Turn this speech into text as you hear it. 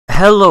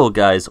Hello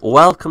guys,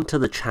 welcome to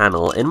the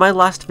channel. In my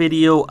last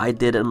video I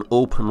did an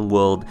open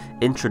world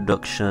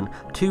introduction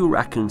to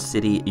Raccoon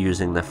City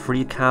using the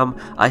free cam.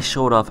 I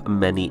showed off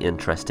many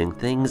interesting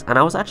things and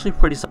I was actually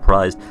pretty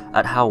surprised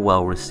at how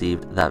well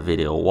received that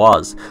video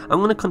was. I'm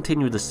going to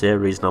continue the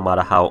series no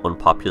matter how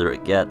unpopular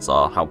it gets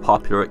or how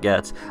popular it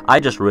gets.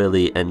 I just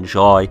really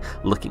enjoy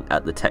looking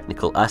at the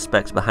technical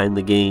aspects behind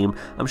the game.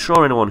 I'm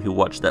sure anyone who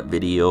watched that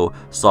video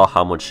saw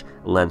how much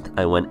length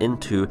I went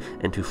into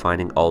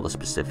finding all the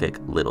specific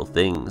little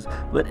things.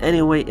 But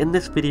anyway, in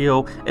this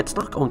video it's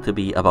not going to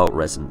be about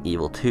Resident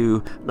Evil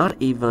 2, not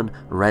even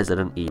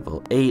Resident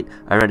Evil 8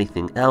 or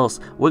anything else.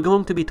 We're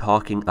going to be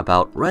talking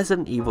about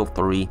Resident Evil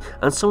 3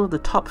 and some of the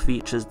top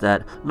features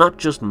that not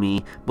just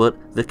me but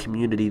the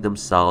community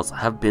themselves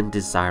have been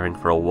desiring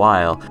for a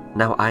while.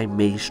 Now I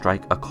may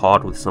strike a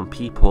chord with some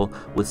people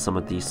with some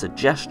of these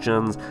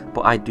suggestions,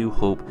 but I do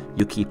hope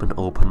you keep an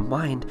open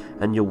mind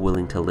and you're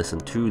willing to listen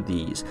to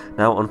these.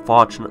 Now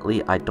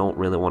unfortunately I don't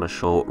really want to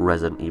show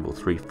Resident Evil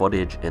 3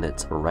 footage in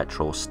its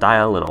retro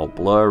style and all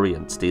blurry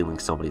and stealing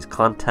somebody's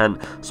content,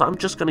 so I'm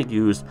just going to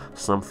use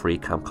some free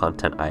cam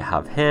content I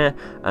have here,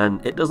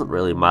 and it doesn't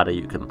really matter,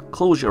 you can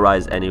close your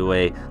eyes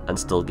anyway and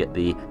still get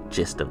the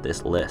gist of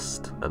this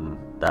list, and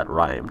that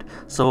rhymed.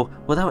 So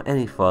without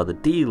any further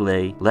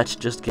delay, let's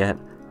just get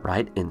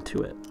right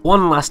into it.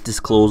 One last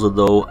disclosure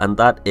though, and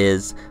that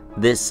is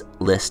this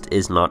list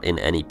is not in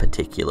any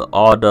particular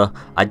order.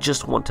 I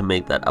just want to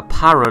make that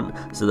apparent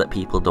so that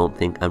people don't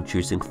think I'm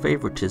choosing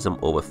favoritism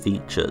over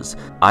features.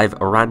 I've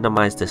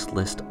randomized this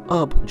list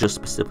up just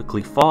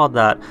specifically for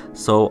that,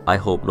 so I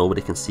hope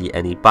nobody can see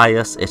any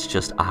bias. It's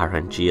just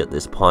RNG at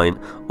this point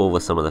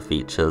over some of the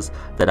features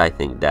that I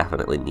think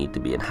definitely need to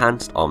be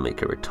enhanced or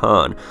make a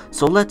return.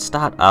 So let's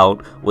start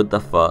out with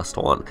the first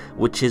one,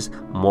 which is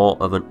more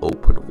of an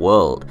open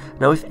world.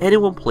 Now if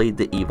anyone played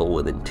The Evil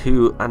Within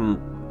 2,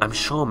 and I'm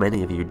sure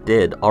many of you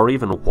did, or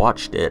even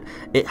watched it,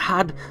 it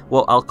had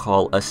what I'll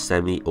call a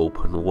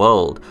semi-open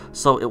world.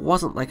 So it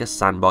wasn't like a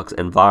sandbox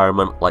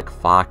environment like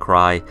Far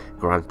Cry,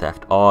 Grand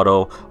Theft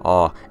Auto,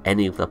 or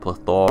any of the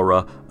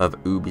plethora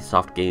of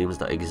Ubisoft games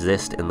that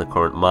exist in the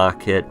current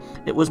market.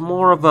 It was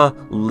more of a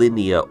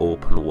linear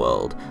open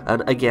world,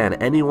 and again,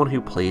 anyone who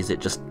plays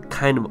it just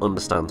kind of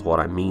understands what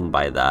I mean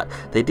by that.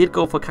 They did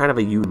go for kind of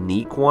a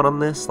unique one on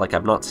this, like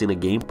I've not seen a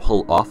game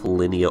pull off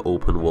linear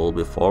open world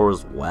before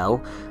as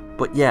well.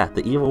 But yeah,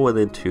 The Evil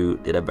Within 2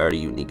 did a very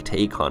unique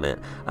take on it,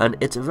 and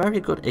it's a very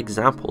good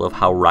example of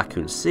how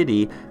Raccoon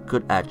City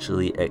could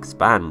actually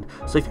expand.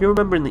 So if you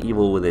remember in The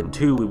Evil Within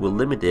 2, we were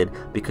limited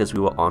because we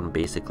were on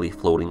basically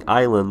floating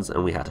islands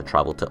and we had to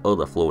travel to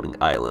other floating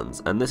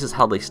islands, and this is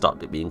how they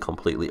stopped it being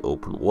completely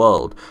open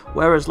world.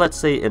 Whereas let's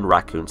say in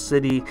Raccoon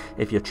City,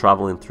 if you're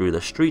traveling through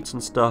the streets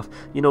and stuff,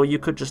 you know, you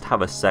could just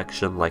have a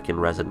section like in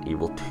Resident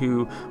Evil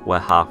 2 where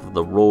half of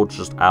the road's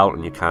just out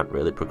and you can't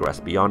really progress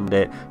beyond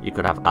it. You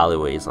could have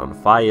alleyways on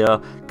fire,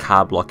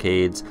 car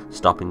blockades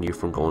stopping you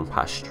from going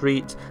past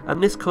streets,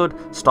 and this could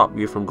stop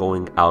you from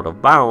going out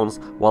of bounds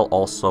while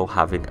also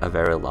having a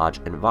very large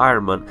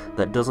environment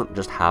that doesn't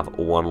just have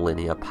one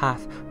linear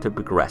path to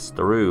progress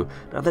through.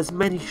 Now there's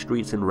many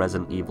streets in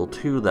Resident Evil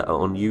 2 that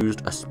are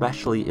unused,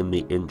 especially in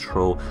the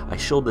intro. I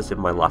showed this in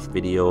my last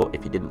video.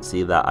 If you didn't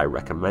see that, I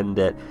recommend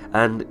it,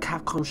 and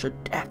Capcom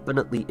should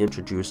definitely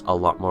introduce a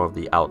lot more of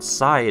the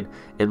outside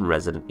in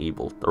Resident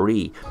Evil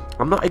 3.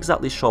 I'm not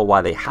exactly sure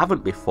why they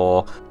haven't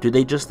before. Do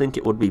they just think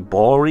it would be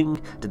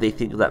boring? Do they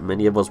think that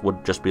many of us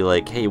would just be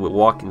like, hey, we're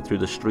walking through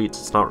the streets,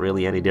 it's not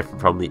really any different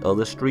from the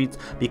other streets?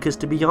 Because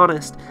to be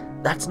honest,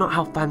 that's not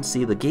how fans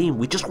see the game.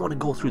 We just want to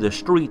go through the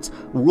streets,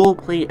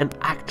 roleplay an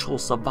actual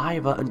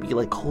survivor and be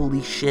like,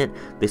 holy shit,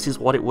 this is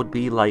what it would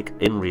be like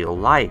in real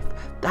life.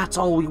 That's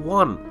all we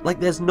want. Like,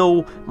 there's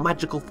no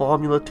magical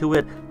formula to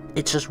it.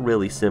 It's just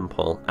really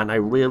simple, and I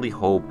really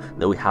hope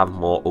that we have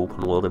more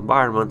open world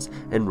environments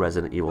in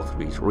Resident Evil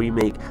 3's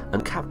remake,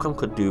 and Capcom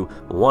could do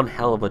one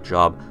hell of a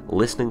job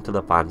listening to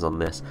the fans on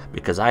this,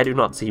 because I do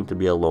not seem to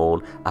be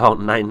alone. About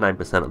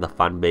 99% of the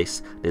fan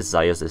base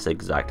desires this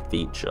exact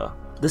feature.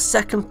 The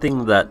second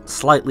thing that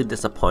slightly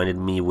disappointed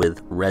me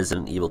with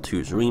Resident Evil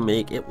 2's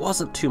remake, it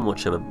wasn't too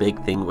much of a big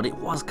thing, but it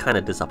was kind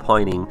of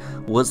disappointing,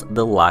 was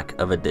the lack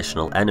of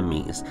additional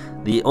enemies.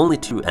 The only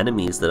two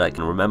enemies that I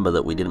can remember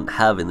that we didn't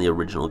have in the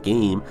original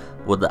game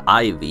were the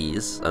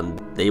IVs, and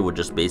they were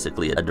just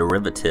basically a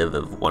derivative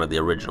of one of the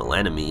original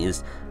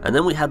enemies. And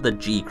then we had the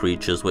G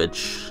creatures,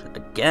 which,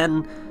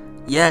 again,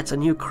 yeah, it's a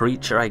new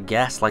creature, I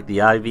guess, like the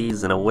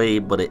IVs in a way,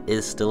 but it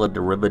is still a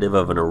derivative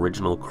of an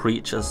original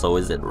creature, so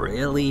is it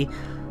really?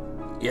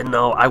 You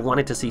know, I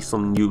wanted to see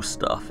some new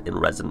stuff in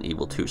Resident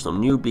Evil 2, some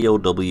new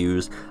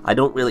BOWs. I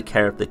don't really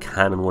care if the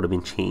canon would have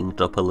been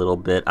changed up a little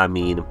bit. I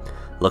mean,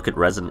 look at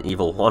Resident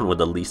Evil 1 with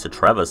the Lisa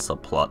Trevor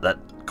subplot. That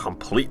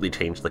completely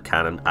changed the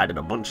canon, added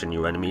a bunch of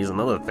new enemies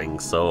and other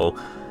things, so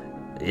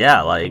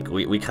yeah, like,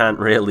 we can't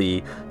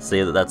really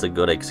say that that's a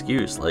good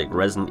excuse. Like,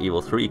 Resident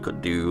Evil 3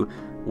 could do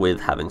with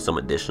having some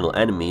additional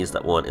enemies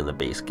that weren't in the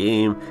base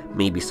game,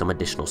 maybe some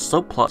additional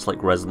subplots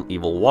like Resident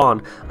Evil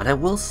 1, and I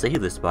will say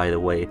this by the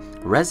way,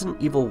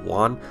 Resident Evil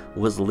 1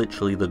 was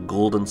literally the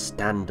golden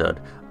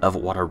standard of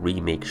what a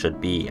remake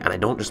should be, and I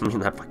don't just mean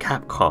that for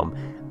Capcom,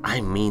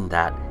 I mean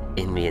that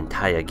in the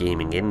entire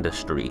gaming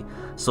industry.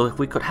 So if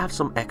we could have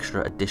some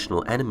extra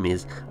additional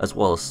enemies as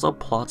well as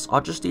subplots, or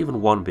just even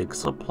one big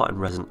subplot in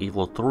Resident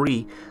Evil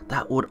 3,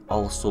 that would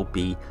also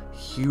be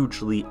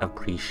hugely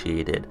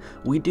appreciated.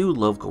 We do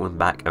love going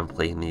back and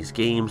playing these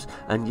games,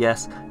 and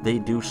yes, they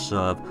do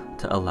serve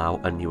to allow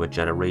a newer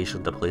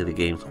generation to play the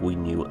games we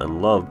knew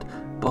and loved,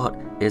 but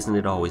isn't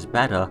it always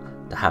better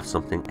to have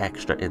something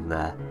extra in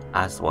there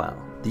as well?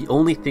 The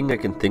only thing I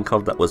can think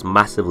of that was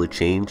massively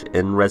changed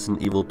in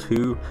Resident Evil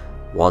 2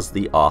 was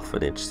the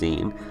orphanage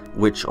scene,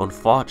 which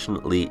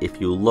unfortunately, if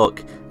you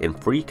look in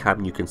free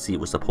cam, you can see it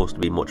was supposed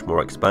to be much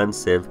more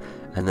expansive,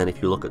 and then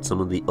if you look at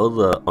some of the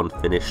other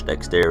unfinished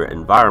exterior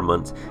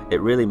environments, it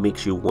really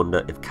makes you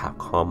wonder if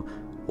Capcom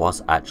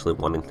was actually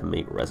wanting to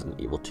make Resident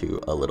Evil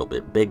 2 a little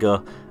bit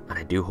bigger, and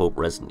I do hope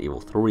Resident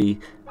Evil 3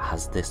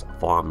 has this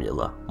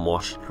formula: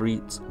 more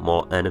streets,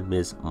 more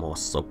enemies, more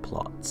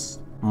subplots.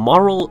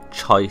 Moral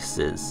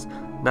choices.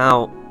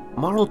 Now,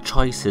 moral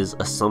choices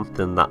are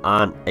something that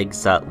aren't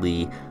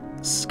exactly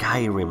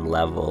Skyrim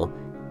level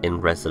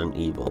in Resident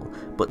Evil,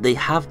 but they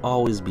have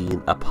always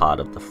been a part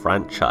of the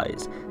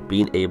franchise,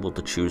 being able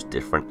to choose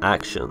different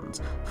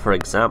actions. For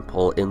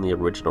example, in the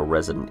original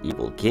Resident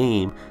Evil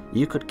game,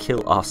 you could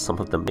kill off some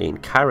of the main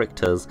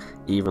characters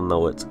even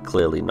though it's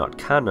clearly not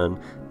canon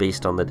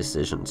based on the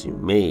decisions you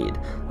made,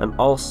 and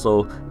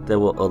also there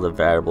were other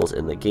variables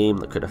in the game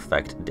that could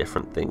affect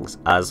different things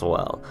as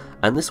well.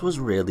 And this was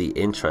really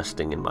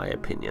interesting in my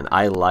opinion.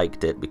 I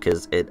liked it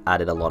because it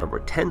added a lot of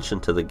retention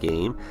to the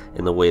game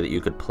in the way that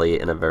you could play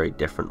it in a very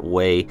different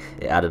way.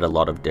 It added a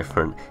lot of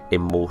different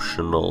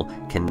emotional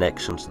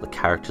connections to the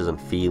characters and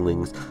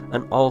feelings,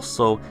 and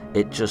also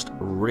it just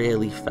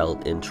really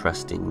felt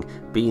interesting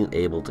being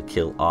able to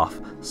kill off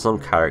some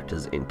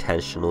characters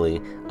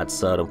intentionally at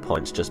certain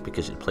points just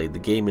because you played the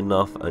game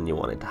enough and you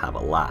wanted to have a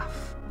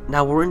laugh.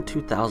 Now we're in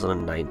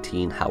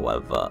 2019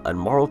 however, and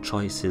moral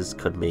choices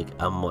could make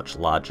a much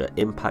larger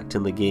impact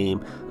in the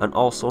game, and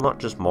also not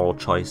just moral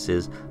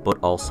choices but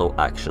also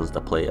actions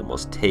the player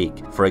must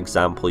take. For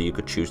example, you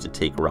could choose to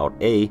take route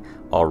A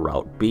or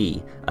route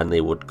B, and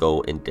they would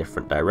go in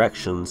different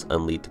directions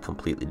and lead to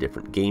completely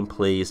different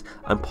gameplays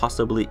and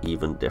possibly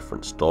even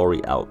different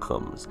story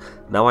outcomes.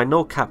 Now I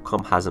know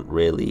Capcom hasn't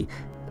really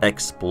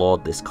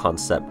explored this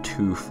concept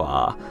too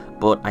far,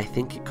 but I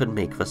think it could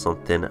make for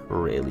something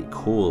really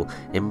cool.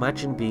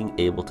 Imagine being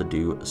able to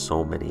do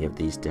so many of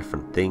these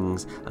different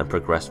things and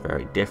progress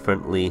very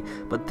differently,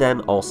 but then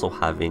also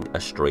having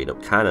a straight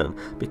up canon,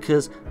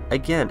 because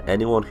again,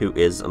 anyone who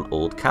is an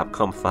old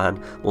Capcom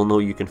fan will know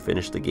you can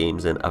finish the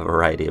games in a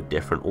variety of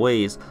different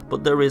ways,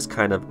 but there is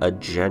kind of a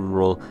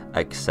general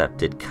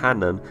accepted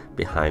canon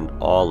behind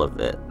all of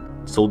it.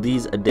 So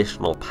these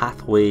additional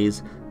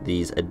pathways,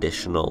 these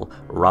additional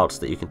routes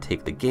that you can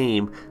take the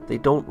game, they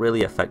don't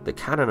really affect the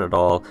canon at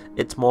all.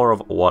 It's more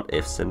of what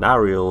if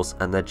scenarios,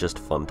 and they're just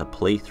fun to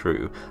play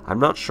through. I'm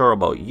not sure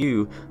about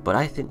you, but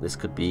I think this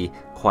could be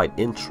quite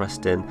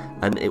interesting,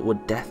 and it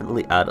would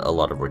definitely add a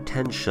lot of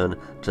retention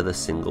to the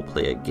single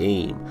player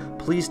game.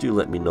 Please do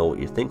let me know what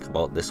you think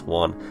about this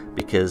one,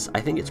 because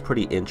I think it's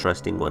pretty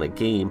interesting when a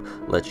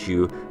game lets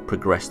you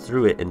progress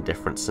through it in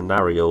different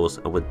scenarios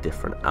and with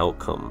different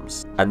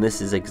outcomes. And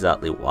this is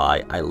exactly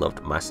why I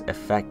loved Mass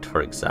Effect,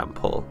 for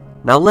example.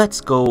 Now let's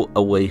go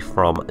away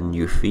from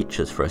new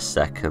features for a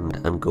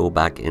second and go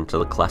back into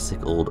the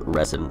classic old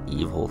Resident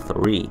Evil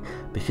 3,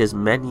 because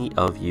many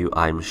of you,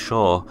 I'm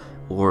sure,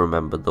 will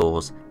remember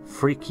those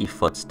freaky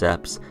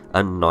footsteps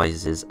and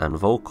noises and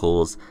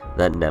vocals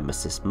that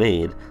Nemesis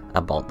made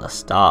about the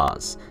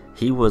stars.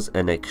 He was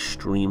an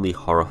extremely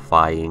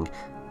horrifying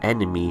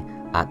enemy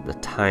at the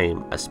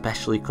time,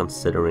 especially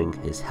considering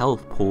his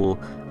health pool,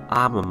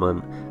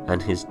 armament,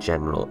 and his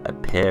general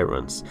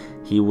appearance.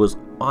 He was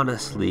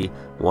honestly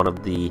one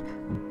of the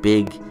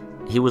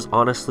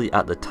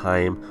at the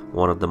time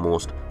one of the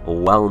most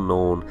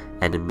well-known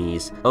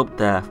enemies, up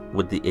there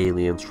with the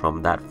aliens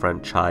from that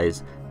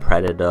franchise,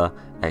 Predator,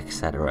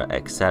 etc,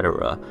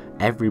 etc.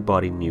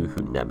 Everybody knew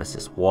who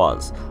Nemesis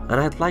was, and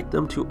I'd like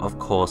them to of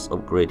course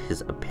upgrade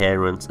his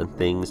appearance and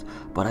things,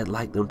 but I'd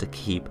like them to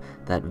keep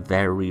that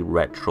very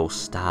retro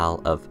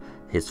style of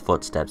his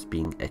footsteps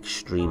being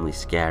extremely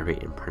scary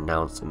and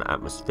pronounced and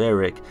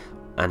atmospheric,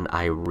 and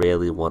I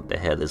really want to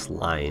hear this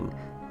line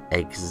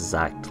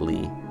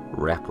exactly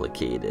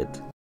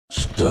replicated.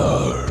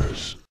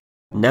 Stars.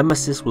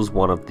 Nemesis was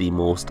one of the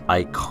most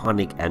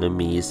iconic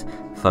enemies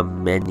for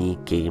many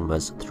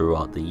gamers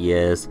throughout the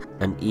years,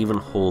 and even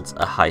holds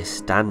a high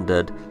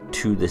standard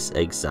to this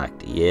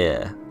exact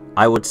year.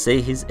 I would say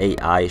his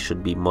AI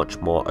should be much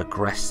more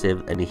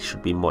aggressive, and he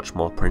should be much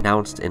more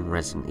pronounced in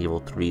Resident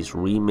Evil 3's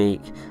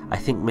remake. I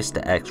think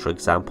Mr. X, for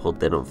example,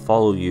 didn't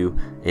follow you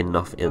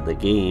enough in the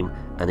game,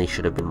 and he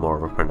should have been more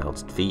of a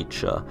pronounced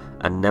feature.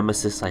 And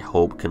Nemesis, I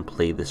hope, can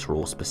play this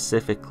role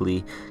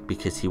specifically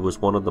because he was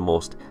one of the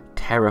most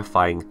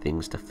terrifying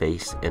things to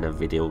face in a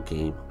video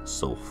game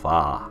so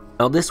far.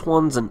 Now this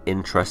one's an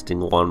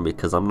interesting one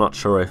because I'm not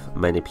sure if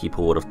many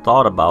people would have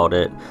thought about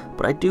it,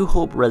 but I do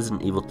hope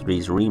Resident Evil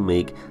 3's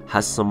remake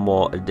has some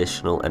more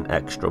additional and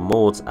extra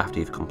modes after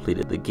you've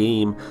completed the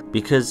game,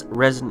 because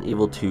Resident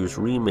Evil 2's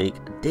remake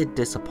did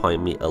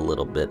disappoint me a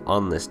little bit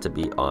on this, to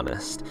be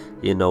honest.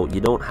 You know,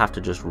 you don't have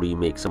to just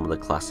remake some of the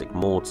classic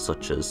modes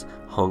such as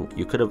Hunk,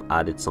 you could have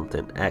added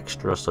something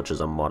extra such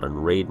as a modern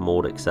raid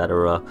mode,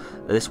 etc.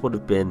 This would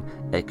have been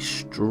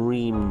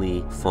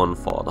extremely fun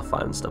for the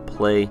fans to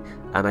play,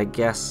 and I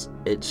guess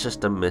it's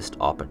just a missed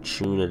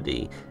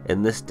opportunity.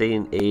 In this day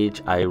and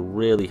age, I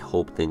really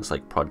hope things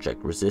like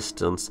Project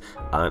Resistance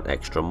and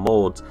extra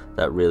modes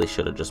that really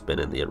should have just been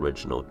in the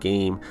original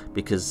game,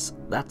 because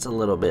that's a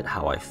little bit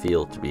how I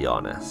feel, to be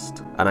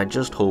honest. And I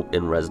just hope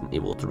in Resident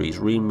Evil 3's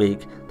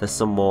remake there's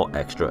some more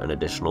extra and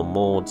additional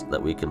modes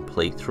that we can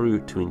play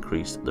through to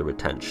increase the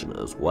retention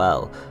as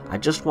well. I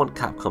just want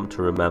Capcom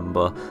to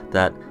remember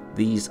that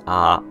these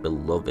are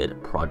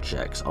beloved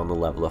projects on the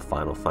level of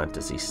Final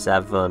Fantasy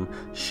VII,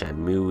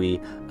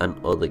 Shenmue,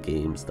 and other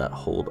games that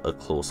hold a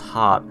close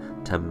heart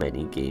to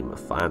many gamer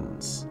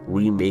fans.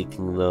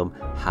 Remaking them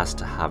has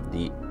to have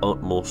the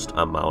utmost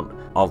amount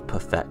of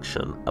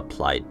perfection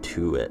applied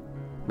to it.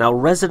 Now,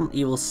 Resident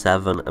Evil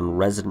 7 and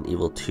Resident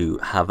Evil 2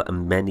 have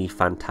many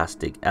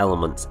fantastic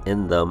elements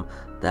in them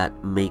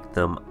that make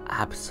them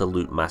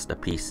absolute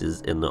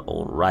masterpieces in their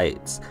own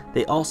rights.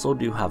 They also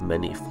do have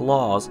many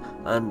flaws,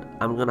 and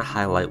I'm going to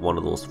highlight one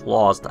of those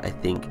flaws that I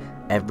think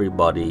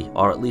everybody,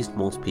 or at least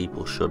most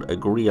people, should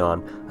agree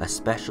on,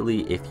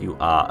 especially if you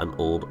are an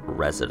old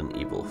Resident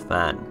Evil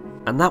fan.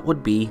 And that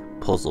would be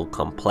puzzle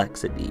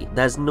complexity.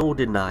 There's no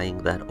denying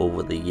that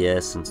over the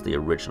years since the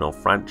original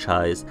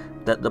franchise,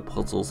 that the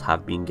puzzles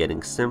have been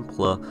getting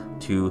simpler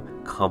to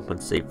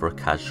compensate for a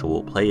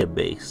casual player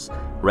base.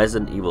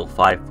 Resident Evil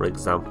 5, for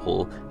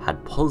example,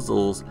 had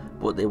puzzles,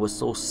 but they were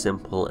so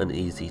simple and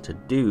easy to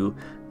do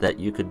that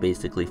you could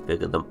basically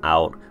figure them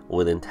out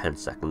within 10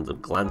 seconds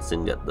of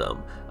glancing at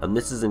them. And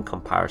this is in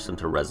comparison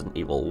to Resident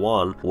Evil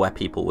 1, where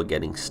people were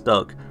getting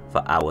stuck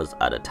for hours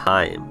at a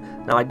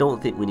time. Now, I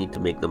don't think we need to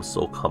make them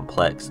so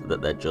complex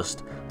that they're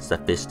just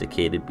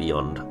sophisticated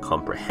beyond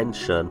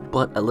comprehension,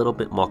 but a little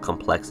bit more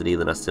complexity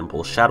than a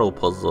simple shadow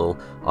puzzle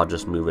or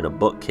just moving a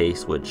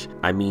bookcase, which,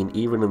 I mean,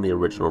 even in the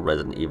original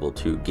Resident Evil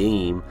 2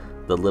 game,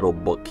 the little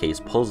bookcase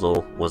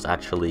puzzle was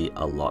actually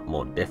a lot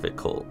more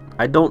difficult.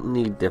 I don't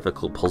need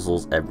difficult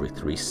puzzles every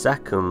 3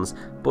 seconds,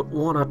 but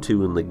 1 or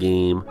 2 in the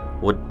game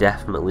would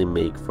definitely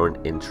make for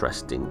an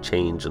interesting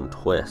change and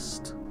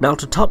twist. Now,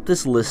 to top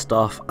this list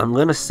off, I'm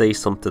going to say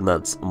something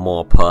that's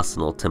more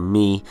personal to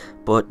me,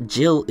 but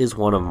Jill is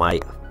one of my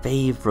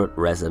favorite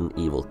Resident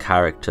Evil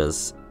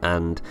characters,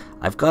 and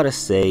I've got to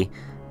say,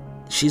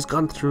 she's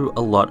gone through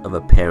a lot of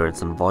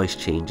appearance and voice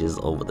changes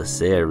over the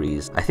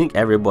series. I think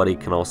everybody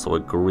can also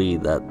agree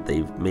that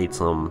they've made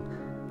some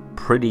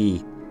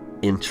pretty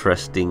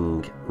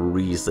interesting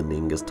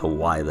reasoning as to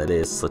why that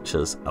is, such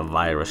as a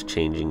virus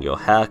changing your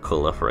hair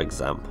color, for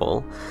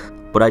example.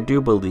 But I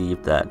do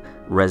believe that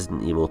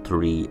Resident Evil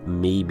 3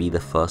 may be the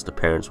first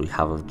appearance we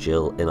have of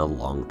Jill in a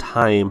long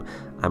time.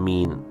 I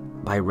mean,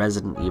 by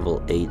Resident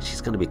Evil 8,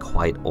 she's going to be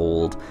quite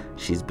old.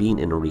 She's been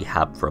in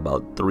rehab for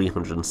about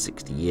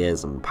 360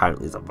 years and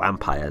apparently is a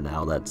vampire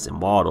now that's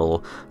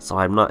immortal, so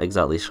I'm not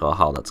exactly sure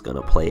how that's going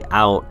to play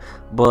out.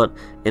 But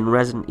in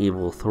Resident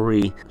Evil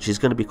 3, she's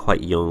going to be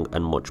quite young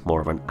and much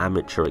more of an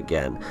amateur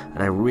again,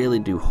 and I really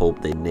do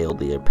hope they nail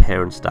the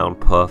appearance down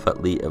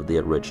perfectly of the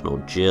original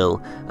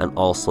Jill and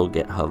also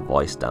get her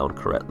voice down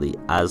correctly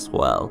as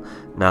well.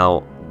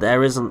 Now,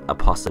 there isn't a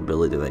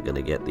possibility they're going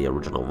to get the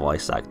original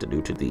voice actor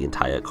due to the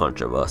entire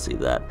controversy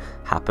that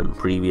happened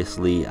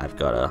previously. I've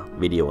got a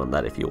video on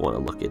that if you want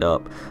to look it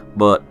up,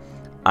 but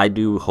I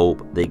do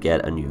hope they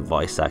get a new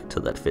voice actor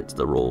that fits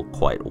the role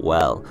quite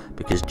well,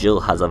 because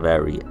Jill has a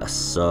very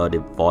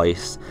assertive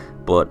voice,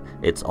 but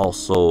it's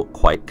also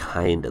quite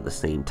kind at the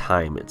same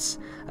time. It's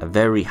a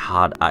very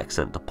hard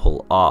accent to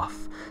pull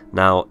off.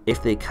 Now,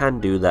 if they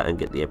can do that and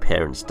get the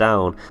appearance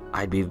down,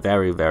 I'd be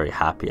very, very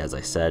happy. As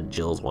I said,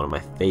 Jill's one of my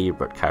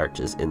favorite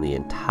characters in the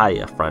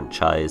entire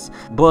franchise,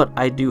 but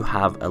I do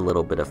have a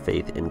little bit of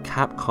faith in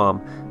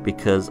Capcom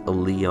because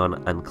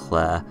Leon and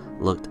Claire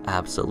looked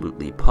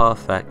absolutely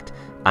perfect,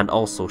 and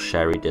also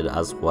Sherry did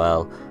as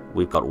well.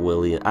 We've got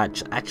William.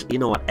 Actually, you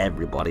know what?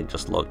 Everybody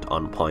just looked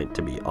on point,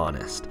 to be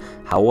honest.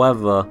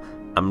 However,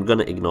 I'm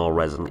gonna ignore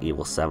Resident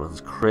Evil 7's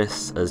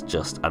Chris as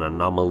just an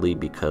anomaly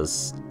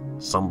because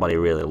somebody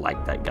really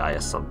liked that guy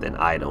or something,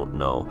 I don't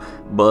know.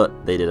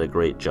 But they did a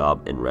great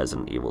job in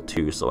Resident Evil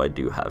 2, so I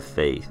do have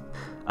faith.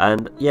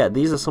 And yeah,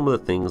 these are some of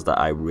the things that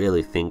I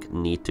really think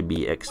need to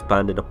be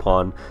expanded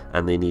upon,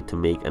 and they need to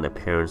make an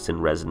appearance in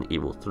Resident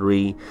Evil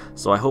 3.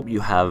 So I hope you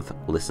have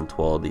listened to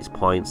all of these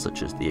points,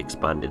 such as the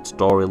expanded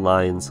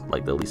storylines,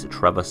 like the Lisa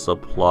Trevor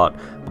subplot,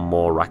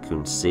 more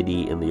Raccoon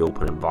City in the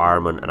open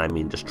environment, and I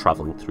mean just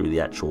traveling through the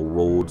actual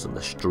roads and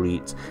the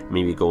streets,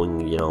 maybe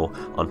going, you know,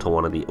 onto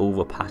one of the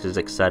overpasses,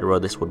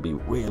 etc. This would be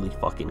really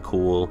fucking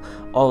cool.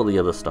 All the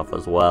other stuff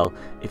as well.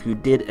 If you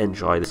did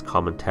enjoy this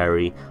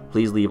commentary,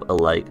 please leave a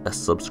like, a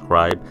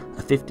subscribe,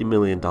 a $50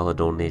 million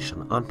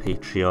donation on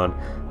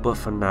Patreon. But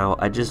for now,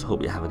 I just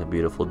hope you're having a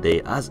beautiful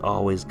day. As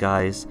always,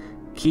 guys,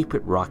 keep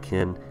it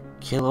rocking,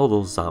 kill all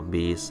those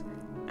zombies,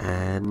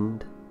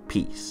 and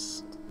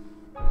peace.